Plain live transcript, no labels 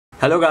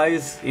Hello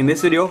guys, in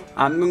this video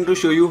I'm going to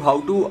show you how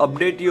to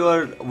update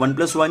your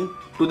OnePlus One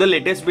to the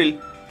latest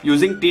build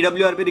using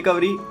TWRP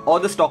recovery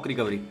or the stock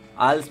recovery.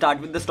 I'll start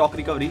with the stock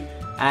recovery,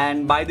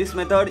 and by this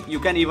method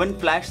you can even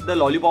flash the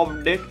lollipop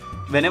update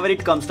whenever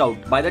it comes out.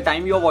 By the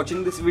time you are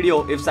watching this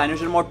video, if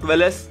CyanogenMod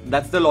 12s,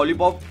 that's the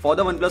lollipop for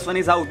the OnePlus One,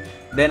 is out,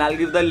 then I'll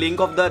give the link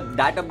of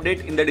that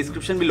update in the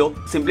description below.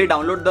 Simply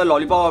download the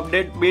lollipop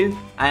update build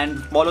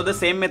and follow the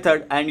same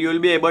method and you will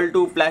be able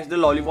to flash the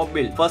lollipop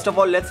build. First of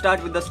all, let's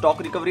start with the stock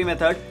recovery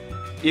method.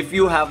 If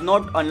you have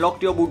not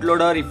unlocked your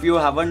bootloader, if you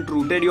haven't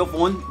rooted your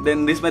phone,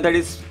 then this method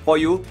is for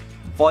you.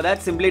 For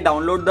that, simply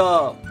download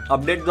the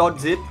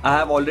update.zip. I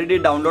have already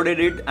downloaded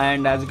it,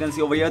 and as you can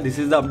see over here, this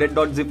is the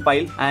update.zip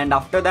file. And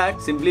after that,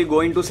 simply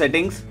go into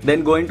settings,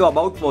 then go into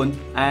about phone,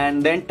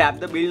 and then tap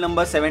the build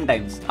number 7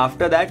 times.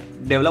 After that,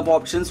 develop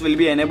options will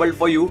be enabled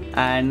for you,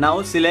 and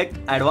now select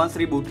advanced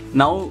reboot.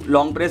 Now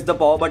long press the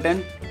power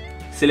button,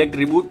 select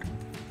reboot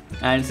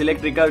and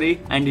select recovery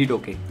and hit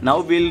OK.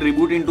 Now we'll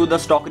reboot into the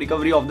stock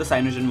recovery of the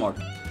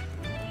CyanogenMod.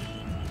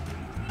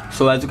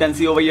 So as you can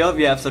see over here,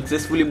 we have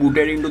successfully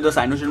booted into the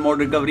CyanogenMod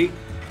recovery,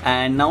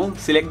 and now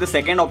select the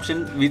second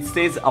option which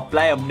says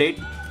apply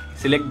update.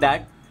 Select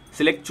that,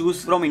 select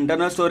choose from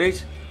internal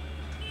storage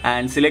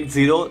and select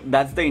 0,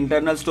 that's the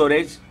internal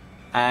storage,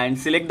 and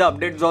select the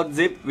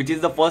update.zip, which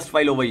is the first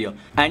file over here.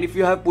 And if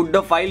you have put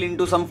the file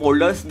into some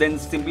folders, then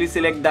simply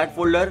select that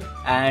folder,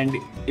 and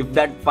if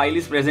that file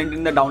is present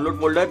in the download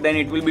folder, then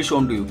it will be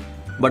shown to you.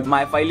 But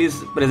my file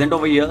is present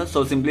over here,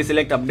 so simply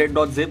select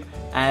update.zip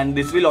and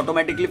this will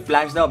automatically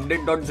flash the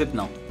update.zip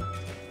now.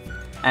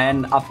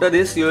 And after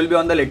this, you will be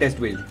on the latest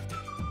build.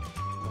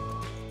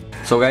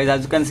 So guys,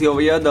 as you can see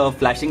over here, the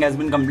flashing has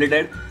been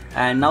completed,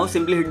 and now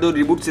simply hit the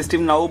reboot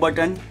system now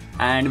button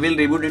and we'll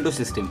reboot into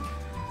system.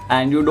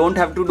 And you don't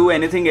have to do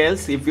anything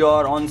else if you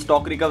are on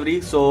stock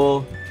recovery.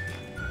 So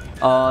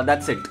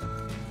that's it.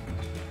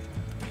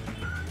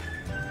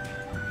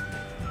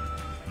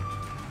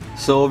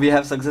 So we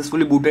have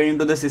successfully booted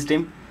into the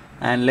system,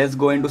 and let's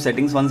go into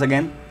settings once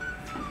again.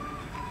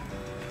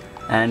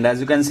 And as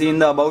you can see in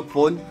the about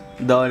phone,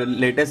 the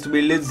latest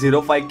build is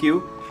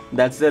 05Q.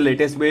 That's the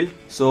latest build.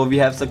 So we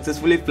have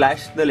successfully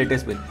flashed the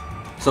latest build.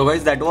 So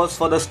guys, that was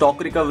for the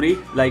stock recovery.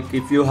 Like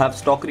if you have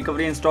stock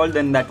recovery installed,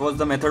 then that was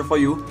the method for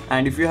you.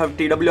 And if you have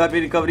TWRP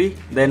recovery,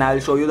 then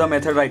I'll show you the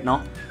method right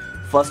now.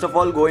 First of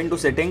all, go into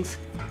settings,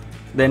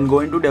 then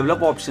go into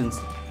develop options,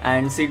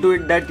 and see to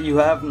it that you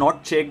have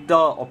not checked the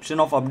option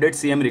of update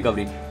CM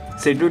recovery.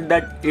 See to it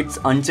that it's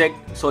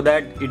unchecked so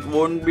that it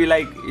won't be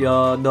like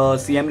the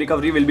CM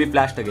recovery will be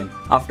flashed again.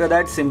 After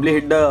that, simply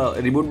hit the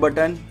reboot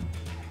button,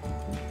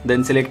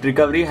 then select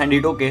recovery and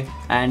hit OK.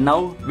 And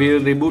now we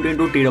will reboot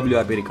into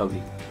TWRP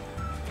recovery.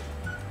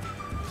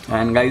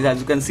 And guys,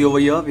 as you can see over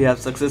here, we have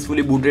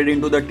successfully booted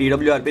into the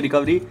TWRP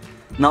recovery.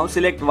 Now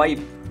select wipe,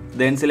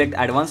 then select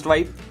advanced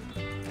wipe.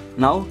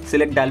 Now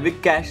select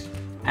Dalvik cache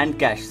and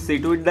cache. See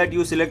to it that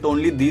you select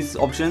only these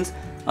options,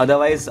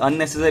 otherwise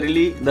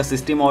unnecessarily the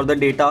system or the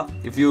data,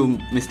 if you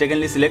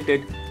mistakenly select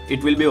it,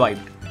 it will be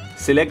wiped.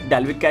 Select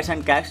Dalvik cache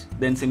and cache,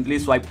 then simply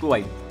swipe to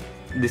wipe.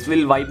 This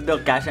will wipe the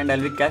cache and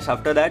Dalvik cache.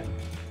 After that,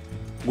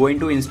 go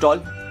into install,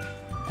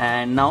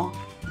 and now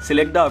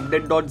select the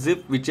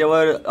update.zip,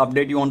 whichever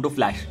update you want to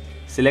flash.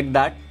 Select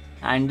that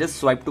and just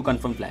swipe to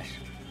confirm flash.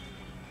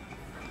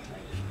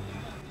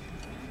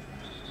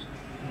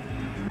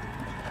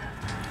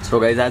 So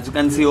guys, as you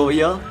can see over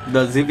here,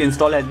 the zip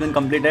install has been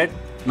completed.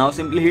 Now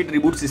simply hit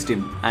reboot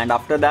system, and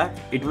after that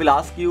it will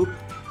ask you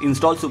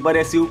install super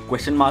SU ?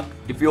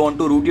 If you want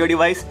to root your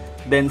device,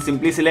 then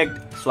simply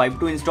select swipe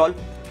to install,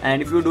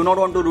 and if you do not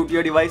want to root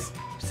your device,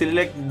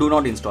 select do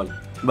not install.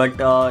 But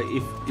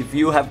if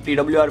you have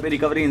TWRP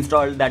recovery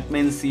installed, that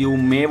means you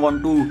may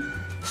want to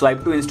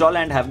swipe to install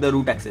and have the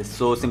root access.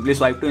 So simply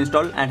swipe to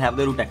install and have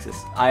the root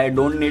access. I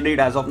don't need it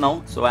as of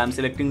now, so I am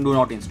selecting do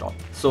not install.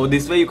 So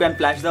this way you can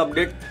flash the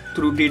update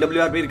through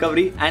TWRP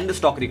recovery and the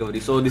stock recovery.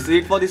 So this is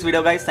it for this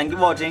video guys. Thank you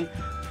for watching.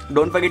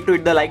 Don't forget to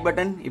hit the like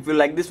button if you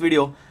like this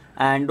video,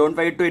 and don't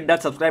forget to hit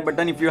that subscribe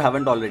button if you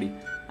haven't already.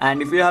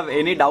 And if you have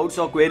any doubts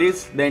or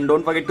queries, then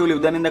don't forget to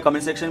leave them in the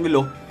comment section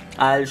below.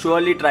 I'll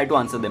surely try to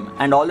answer them,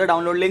 and all the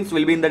download links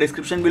will be in the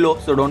description below,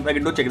 so don't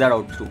forget to check that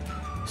out too.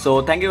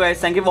 So thank you guys,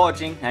 thank you for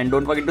watching, and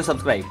don't forget to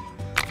subscribe.